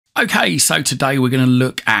Okay, so today we're going to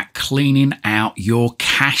look at cleaning out your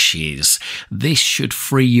caches. This should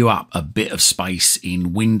free you up a bit of space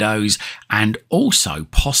in Windows and also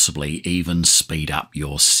possibly even speed up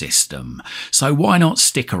your system. So why not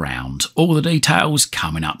stick around? All the details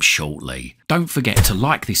coming up shortly. Don't forget to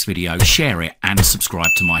like this video, share it and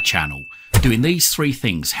subscribe to my channel. Doing these three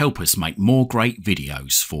things help us make more great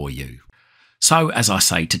videos for you. So as I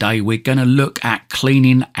say, today we're going to look at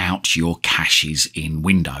cleaning out your caches in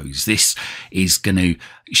Windows. This is going to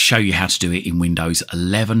show you how to do it in Windows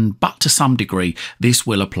 11, but to some degree this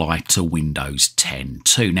will apply to Windows 10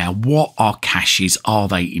 too. Now, what are caches? Are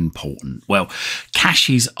they important? Well,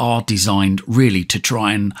 caches are designed really to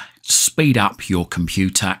try and speed up your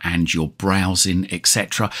computer and your browsing,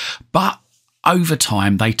 etc. But over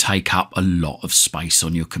time, they take up a lot of space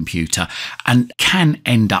on your computer and can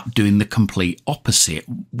end up doing the complete opposite.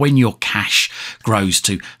 When your cache grows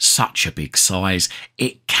to such a big size,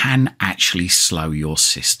 it can actually slow your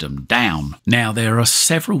system down. Now, there are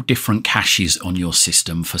several different caches on your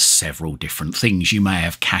system for several different things. You may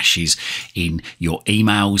have caches in your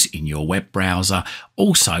emails, in your web browser,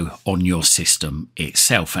 also on your system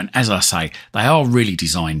itself. And as I say, they are really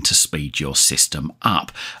designed to speed your system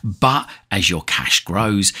up. But as your cache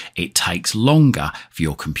grows, it takes longer for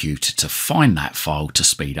your computer to find that file to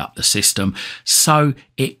speed up the system. So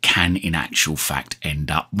it can, in actual fact, end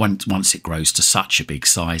up, once it grows to such a big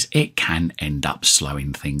size, it can end up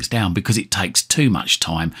slowing things down because it takes too much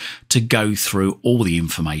time to go through all the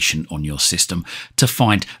information on your system to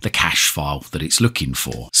find the cache file that it's looking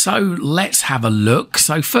for. So let's have a look.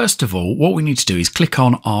 So first of all, what we need to do is click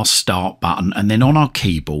on our Start button and then on our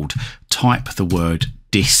keyboard, type the word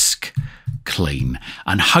disk clean,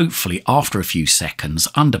 and hopefully after a few seconds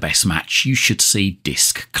under best match you should see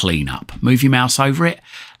disk cleanup. Move your mouse over it,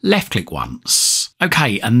 left click once.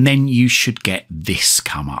 Okay, and then you should get this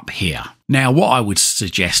come up here. Now what I would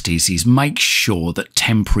suggest is make sure that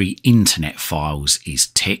temporary internet files is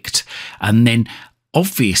ticked, and then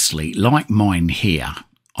obviously like mine here,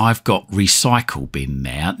 I've got recycle bin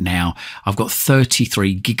there. Now I've got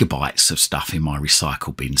 33 gigabytes of stuff in my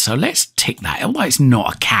recycle bin. So let's tick that. Although it's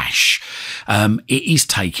not a cache, it is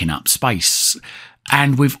taking up space.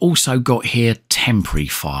 And we've also got here temporary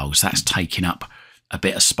files. That's taking up a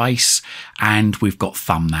bit of space, and we've got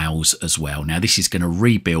thumbnails as well. Now this is going to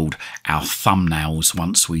rebuild our thumbnails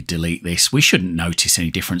once we delete this. We shouldn't notice any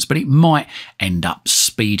difference, but it might end up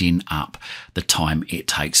speeding up the time it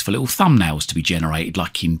takes for little thumbnails to be generated,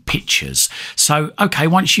 like in pictures. So okay,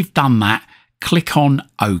 once you've done that, click on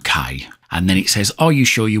OK. And then it says, are you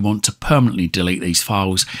sure you want to permanently delete these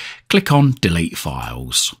files? Click on delete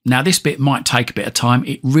files. Now this bit might take a bit of time.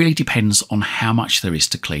 It really depends on how much there is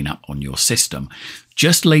to clean up on your system.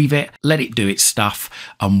 Just leave it, let it do its stuff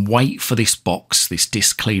and wait for this box, this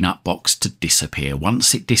disk cleanup box to disappear.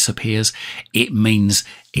 Once it disappears, it means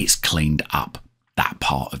it's cleaned up that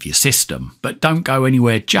part of your system. But don't go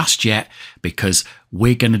anywhere just yet because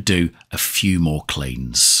we're going to do a few more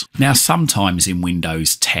cleans. Now sometimes in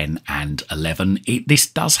Windows 10 and 11 this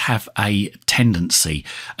does have a tendency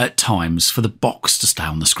at times for the box to stay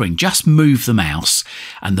on the screen. Just move the mouse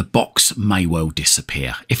and the box may well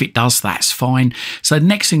disappear. If it does, that's fine. So the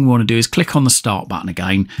next thing we want to do is click on the Start button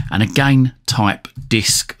again and again type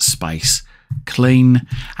disk space clean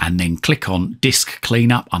and then click on disk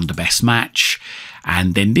cleanup under best match.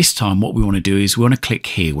 And then this time what we want to do is we want to click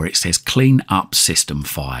here where it says clean up system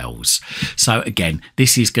files. So again,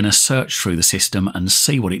 this is going to search through the system and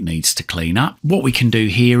see what it needs to clean up. What we can do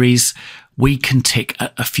here is we can tick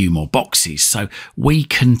a few more boxes. So we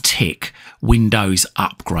can tick Windows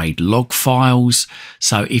upgrade log files.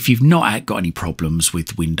 So if you've not got any problems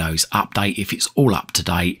with Windows Update, if it's all up to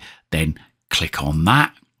date, then click on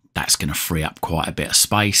that. That's going to free up quite a bit of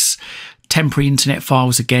space. Temporary internet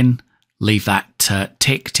files, again, leave that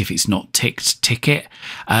ticked. If it's not ticked, tick it.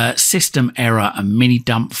 System error and mini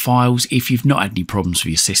dump files. If you've not had any problems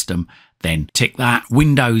with your system, then tick that.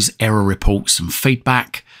 Windows error reports and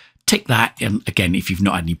feedback, tick that. And again, if you've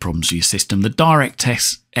not had any problems with your system. The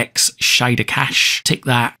DirectX shader cache, tick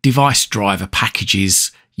that. Device driver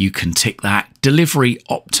packages, you can tick that. Delivery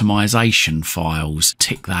optimization files,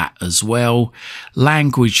 tick that as well.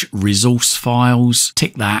 Language resource files,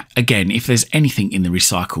 tick that. Again, if there's anything in the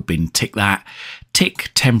recycle bin, tick that.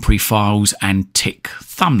 Tick temporary files and tick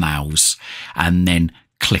thumbnails and then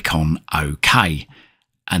click on OK.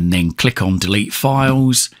 And then click on delete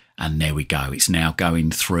files. And there we go. It's now going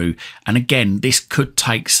through. And again, this could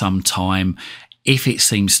take some time. If it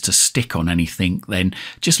seems to stick on anything, then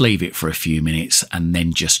just leave it for a few minutes and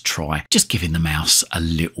then just try giving the mouse a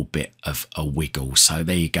little bit of a wiggle. So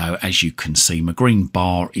there you go. As you can see, my green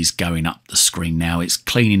bar is going up the screen now. It's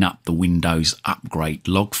cleaning up the Windows upgrade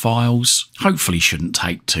log files. Hopefully shouldn't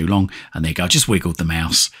take too long. And there you go. I just wiggled the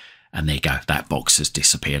mouse. And there you go, that box has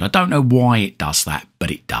disappeared. I don't know why it does that, but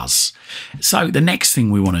it does. So the next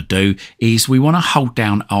thing we want to do is we want to hold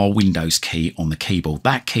down our Windows key on the keyboard.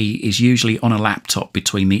 That key is usually on a laptop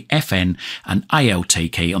between the FN and ALT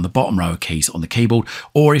key on the bottom row of keys on the keyboard.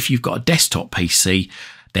 Or if you've got a desktop PC,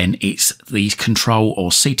 then it's the Control or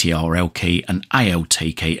CTRL key and ALT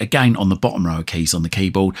key, again on the bottom row of keys on the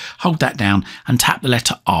keyboard. Hold that down and tap the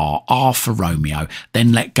letter R, R for Romeo.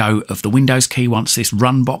 Then let go of the Windows key once this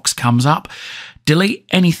run box comes up. Delete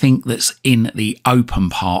anything that's in the open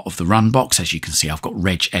part of the run box. As you can see, I've got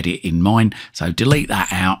regedit in mine. So delete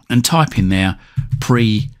that out and type in there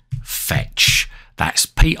prefetch. That's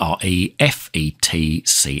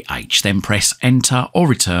prefetch. Then press enter or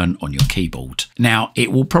return on your keyboard. Now,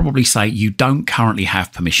 it will probably say you don't currently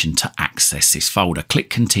have permission to access this folder.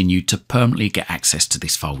 Click continue to permanently get access to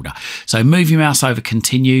this folder. So move your mouse over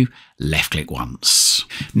continue, left click once.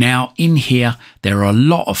 Now in here, there are a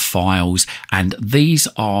lot of files, and these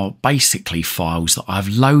are basically files that I've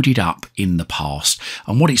loaded up in the past.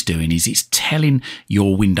 And what it's doing is it's telling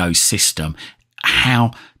your Windows system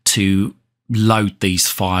how to load these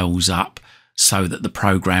files up so that the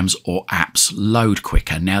programs or apps load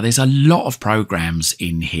quicker. Now, there's a lot of programs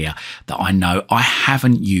in here that I know I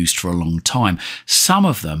haven't used for a long time. Some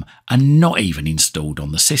of them are not even installed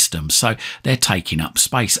on the system, so they're taking up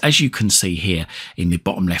space. As you can see here in the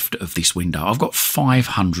bottom left of this window, I've got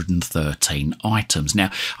 513 items.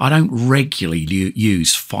 Now, I don't regularly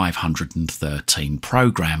use 513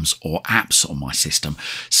 programs or apps on my system.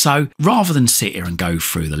 So rather than sit here and go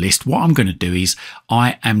through the list, what I'm going to do is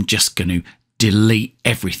I am just going to delete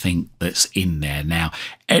everything that's in there. Now,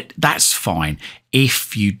 that's fine.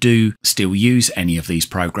 If you do still use any of these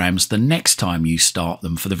programs, the next time you start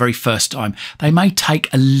them for the very first time, they may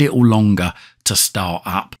take a little longer to start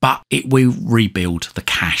up, but it will rebuild the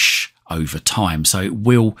cache over time. So it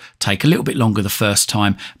will take a little bit longer the first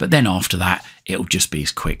time, but then after that, it'll just be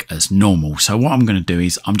as quick as normal. So what I'm going to do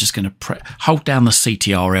is I'm just going to hold down the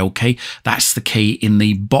CTRL key. That's the key in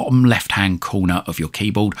the bottom left-hand corner of your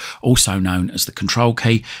keyboard, also known as the control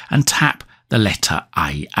key, and tap the letter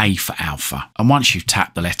A for alpha. And once you've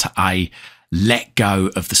tapped the letter A, let go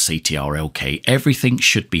of the CTRL key. Everything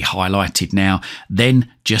should be highlighted now.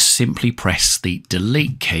 Then just simply press the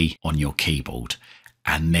delete key on your keyboard.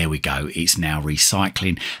 And there we go, it's now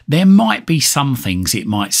recycling. There might be some things it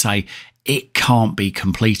might say it can't be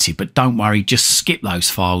completed, but don't worry, just skip those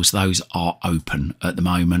files. Those are open at the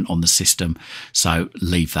moment on the system, so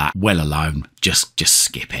leave that well alone. Just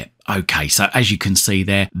skip it. Okay, so as you can see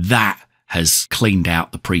there, that has cleaned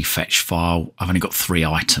out the prefetch file. I've only got 3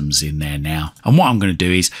 items in there now. And what I'm going to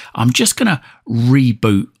do is I'm just going to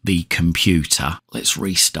reboot the computer. Let's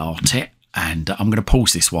restart it. And I'm going to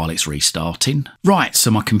pause this while it's restarting. Right,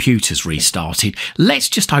 so my computer's restarted. Let's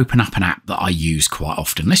just open up an app that I use quite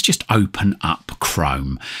often. Let's just open up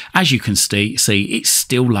Chrome. As you can see, it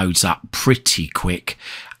still loads up pretty quick.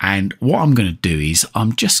 And what I'm going to do is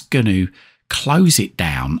I'm just going to close it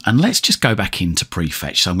down, and let's just go back into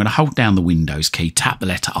prefetch. So I'm going to hold down the Windows key, tap the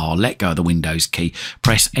letter R, let go of the Windows key,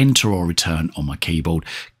 press enter or return on my keyboard,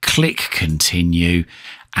 click continue.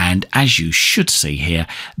 And as you should see here,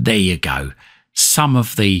 there you go. Some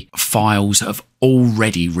of the files have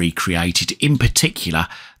already recreated, in particular,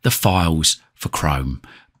 the files for Chrome.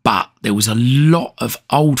 But there was a lot of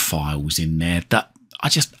old files in there that I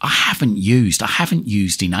haven't used. I haven't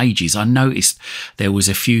used in ages. I noticed there was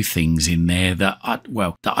a few things in there that I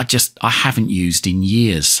haven't used in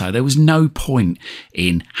years. So there was no point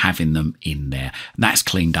in having them in there. And that's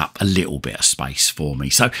cleaned up a little bit of space for me.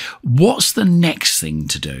 So what's the next thing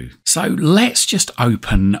to do? So let's just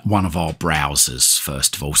open one of our browsers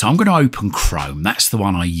first of all. So I'm going to open Chrome. That's the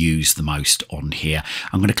one I use the most on here.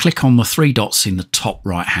 I'm going to click on the 3 dots in the top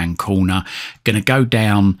right hand corner. Going to go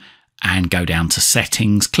down to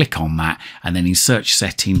settings, click on that, and then in search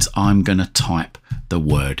settings I'm going to type the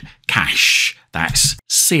word cache. That's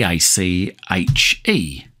C-A-C-H-E,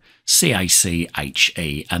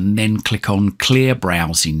 and then click on clear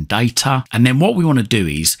browsing data. And then what we want to do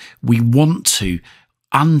is we want to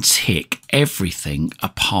untick everything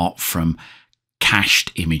apart from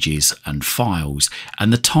cached images and files,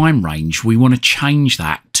 and the time range we want to change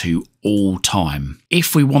that to all time.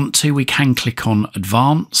 If we want to, we can click on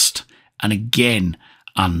advanced, and again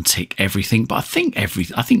untick everything, but I think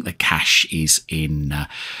the cache is in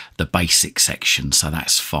the basic section, so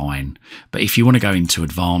that's fine. But if you want to go into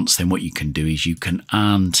advanced, then what you can do is you can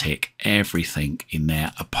untick everything in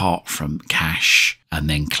there apart from cache and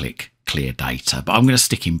then click clear data. But I'm going to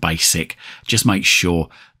stick in basic. Just make sure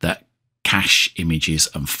that cache images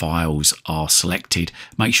and files are selected.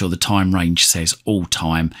 Make sure the time range says all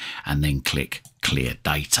time and then click clear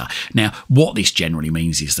data. Now, what this generally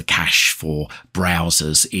means is the cache for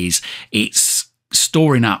browsers is it's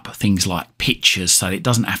storing up things like pictures, so it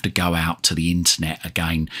doesn't have to go out to the internet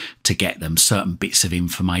again to get them. Certain bits of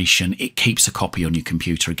information, it keeps a copy on your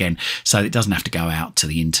computer again, so it doesn't have to go out to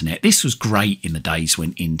the internet. This was great in the days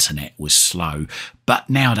when internet was slow, but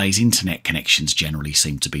nowadays internet connections generally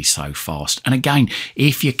seem to be so fast. And again,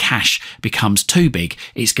 if your cache becomes too big,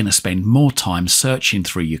 it's going to spend more time searching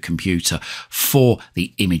through your computer for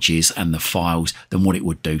the images and the files than what it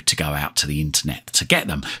would do to go out to the internet to get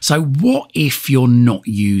them. So what if you're not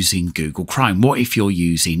using Google Chrome? What if you're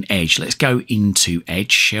using Edge? Let's go into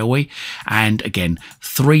Edge, shall we? And again,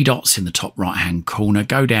 3 dots in the top right hand corner,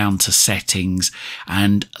 go down to settings,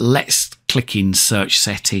 and let's click in search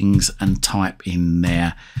settings and type in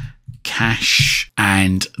there cache,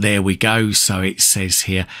 and there we go. So it says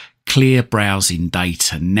here clear browsing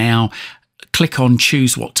data now. Click on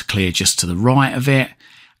choose what to clear just to the right of it,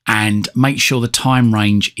 and make sure the time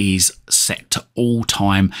range is set to all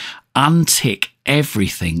time. Untick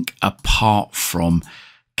everything apart from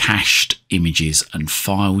cached images and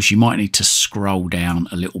files. You might need to scroll down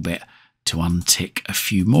a little bit to untick a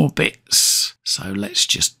few more bits. So let's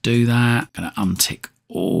just do that. I'm going to untick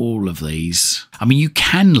all of these. I mean, you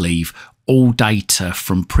can leave all data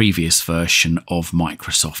from previous version of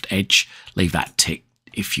Microsoft Edge. Leave that ticked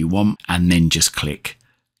if you want, and then just click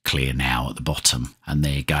clear now at the bottom, and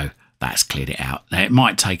there you go. That's cleared it out. Now, it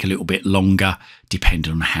might take a little bit longer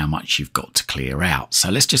depending on how much you've got to clear out. So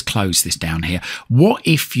let's just close this down here. What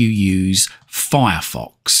if you use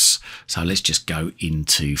Firefox? So let's just go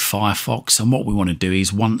into Firefox, and what we want to do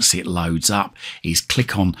is once it loads up is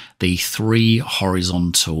click on the 3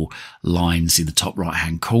 horizontal lines in the top right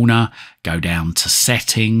hand corner, go down to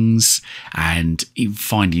settings, and in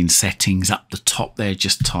finding settings up the top there,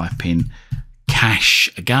 just type in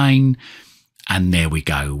cache again. And there we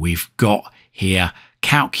go. We've got here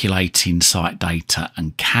calculating site data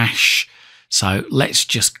and cache. So let's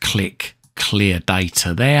just click clear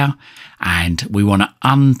data there. And we want to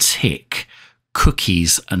untick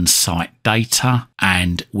cookies and site data.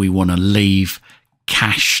 And we want to leave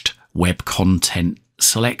cached web content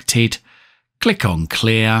selected. Click on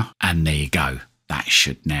clear, and there you go. That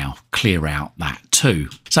should now clear out that too.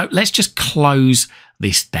 So let's just close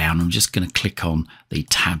this down. I'm just going to click on the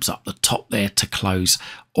tabs up the top there to close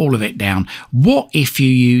all of it down. What if you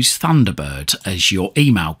use Thunderbird as your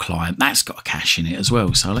email client? That's got a cache in it as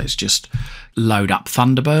well. So let's just load up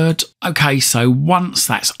Thunderbird. Okay, so once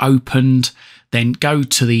that's opened, then go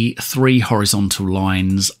to the 3 horizontal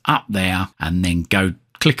lines up there, and then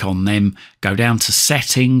click on them, go down to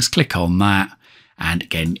settings, click on that, and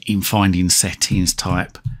again in finding settings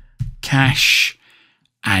type cache.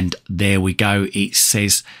 And there we go. It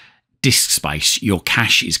says disk space your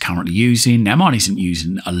cache is currently using. Now mine isn't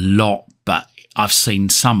using a lot, but I've seen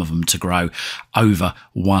some of them to grow over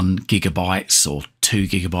 1 GB or 2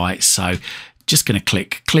 GB. So just going to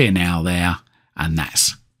click clear now there, and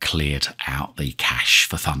that's cleared out the cache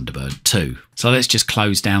for Thunderbird too. So let's just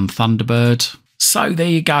close down Thunderbird. So there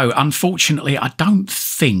you go. Unfortunately, I don't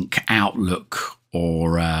think Outlook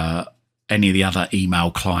or any of the other email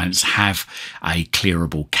clients have a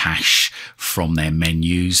clearable cache from their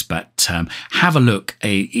menus, but have a look.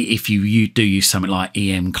 If you do use something like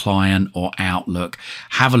EM Client or Outlook,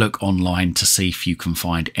 have a look online to see if you can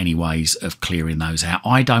find any ways of clearing those out.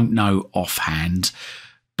 I don't know offhand,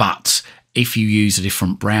 but if you use a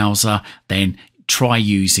different browser, then try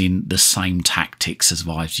using the same tactics as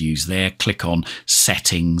I've used there. Click on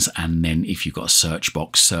settings, and then if you've got a search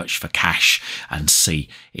box, search for cache and see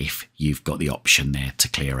if you've got the option there to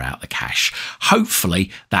clear out the cache.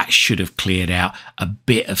 Hopefully that should have cleared out a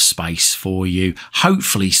bit of space for you,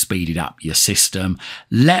 hopefully speeded up your system.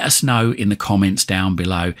 Let us know in the comments down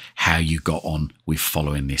below how you got on with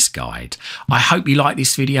following this guide. I hope you liked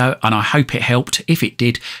this video, and I hope it helped. If it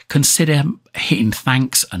did, consider hitting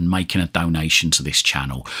thanks and making a donation to this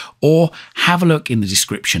channel, or have a look in the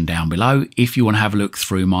description down below if you want to have a look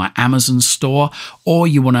through my Amazon store, or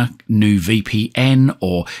you want a new VPN,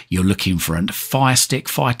 or you're looking for a Firestick,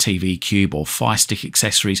 Fire TV Cube, or Firestick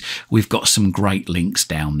accessories. We've got some great links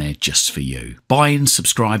down there just for you. Buying,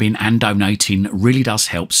 subscribing and donating really does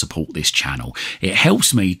help support this channel. It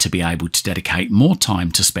helps me to be able to dedicate more time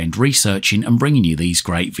to spend researching and bringing you these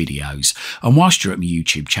great videos. And whilst you're at my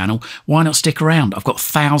YouTube channel, why not stick around? I've got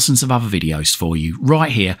thousands of other videos for you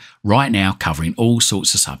right here, right now, covering all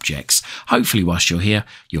sorts of subjects. Hopefully whilst you're here,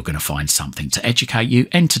 you're going to find something to educate you,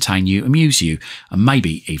 entertain you, amuse you, and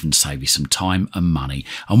maybe even save you some time and money.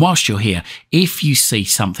 And whilst you're here, if you see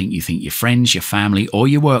something you think your friends, your family, or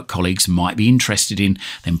your work colleagues might be interested in,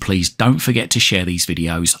 then please don't forget to share these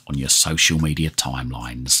videos on your social media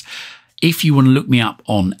timelines. If you want to look me up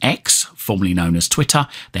on X, formerly known as Twitter,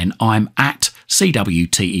 then I'm at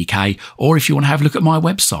CWTEK, or if you want to have a look at my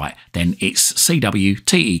website, then it's cwtek.co.uk.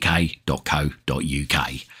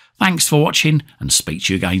 Thanks for watching, and speak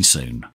to you again soon.